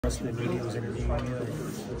rest of the media was interviewing you,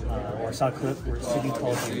 or I saw a clip where Sidney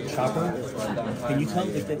called you Chopper. Can you tell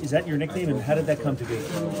me, is that your nickname, and how did that come to be?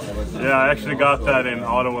 Yeah, I actually got that in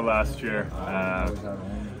Ottawa last year.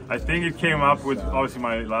 I think it came up with, obviously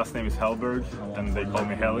my last name is Hellberg, and they call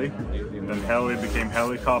me Heli. And then Heli became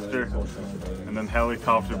Helicopter, and then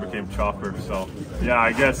Helicopter became Chopper. So yeah,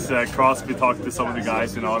 I guess Crosby talked to some of the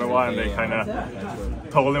guys in Ottawa, and they kind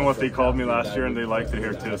of told him what they called me last year, and they liked it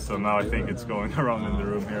here too. So now I think it's going around in the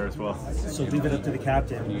room here as well. So leave it up to the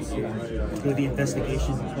captain to go the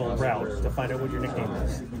investigation route to find out what your nickname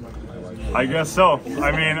is. I guess so.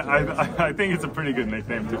 I mean, I think it's a pretty good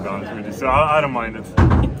nickname, to be honest with you, so I don't mind it.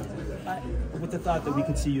 With the thought that we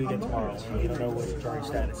could see you again tomorrow, you don't know what your jarring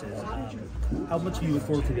status is, how much do you look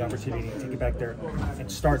forward to the opportunity to get back there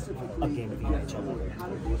and start a game of the NHL?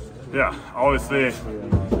 Yeah, obviously,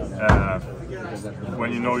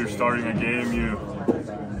 when you know you're starting a game,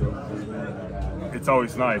 it's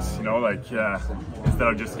always nice, you know, like instead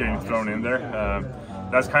of just getting thrown in there.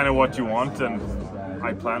 That's kind of what you want, and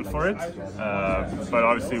I planned for it, but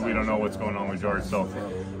obviously we don't know what's going on with George, so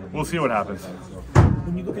we'll see what happens.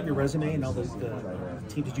 When you look at your resume and all the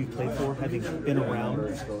teams that you've played for, having been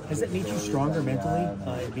around, has that made you stronger mentally?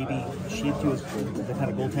 Maybe shaped you as the kind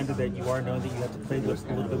of goaltender that you are, knowing that you have to play with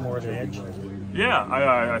a little bit more of an edge? Yeah,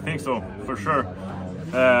 I think so, for sure.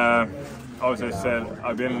 Obviously, I said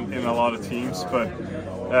I've been in a lot of teams, but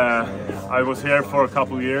I was here for a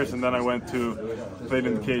couple of years, and then I played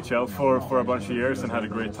in the KHL for a bunch of years and had a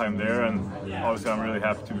great time there. And obviously, I'm really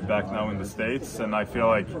happy to be back now in the States. And I feel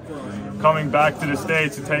like coming back to the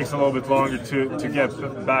States, it takes a little bit longer to get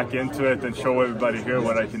back into it and show everybody here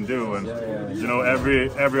what I can do. And you know,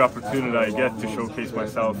 every opportunity I get to showcase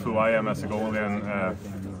myself, who I am as a goalie, and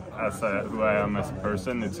who I am as a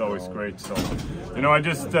person, it's always great. So, you know, I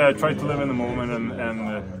just try to live in the moment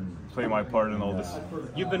and play my part in all this.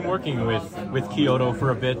 You've been working with Kyoto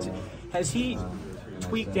for a bit. Has he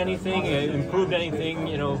tweaked anything, improved anything,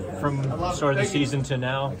 you know, from the start of the season to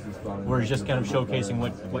now, where he's just kind of showcasing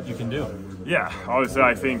what you can do? Yeah, obviously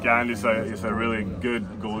I think Andy's a really good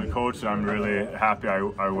goalie coach, and I'm really happy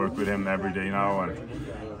I work with him every day now. And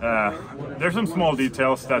there's some small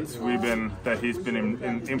details that he's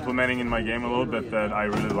been implementing in my game a little bit that I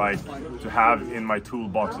really like to have in my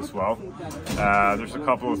toolbox as well. There's a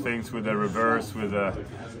couple of things with the reverse, with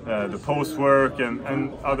the post work,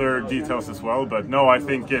 and other details as well. But no, I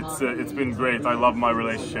think it's been great. I love my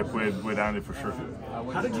relationship with Andy for sure.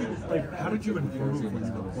 How did you improve when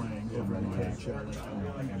you were playing over in the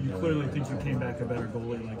KHL? You clearly think you came back a better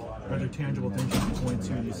goalie. Like, are there tangible things you can point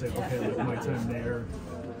to and you say, okay, like my time there,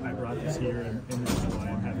 I brought this here, and this is why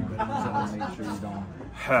I'm having better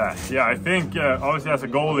results? Yeah, I think obviously as a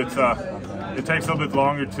goal, it takes a little bit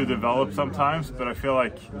longer to develop sometimes, but I feel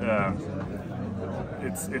like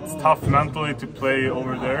it's tough mentally to play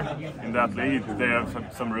over there in that league. They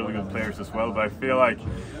have some really good players as well, but I feel like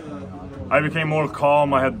I became more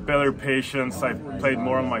calm, I had better patience, I played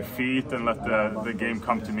more on my feet and let the game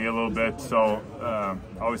come to me a little bit. So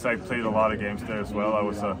obviously I played a lot of games there as well. I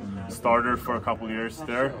was a starter for a couple of years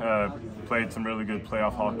there, played some really good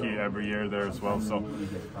playoff hockey every year there as well. So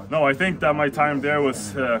no, I think that my time there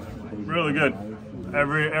was really good.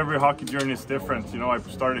 Every hockey journey is different. You know, I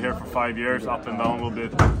started here for 5 years, up and down a little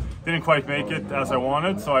bit. Didn't quite make it as I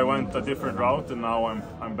wanted, so I went a different route, and now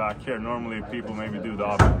I'm back here. Normally, people maybe do the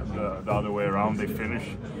other way around. They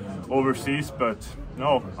finish overseas, but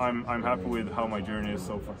no, I'm happy with how my journey is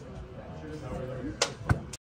so far.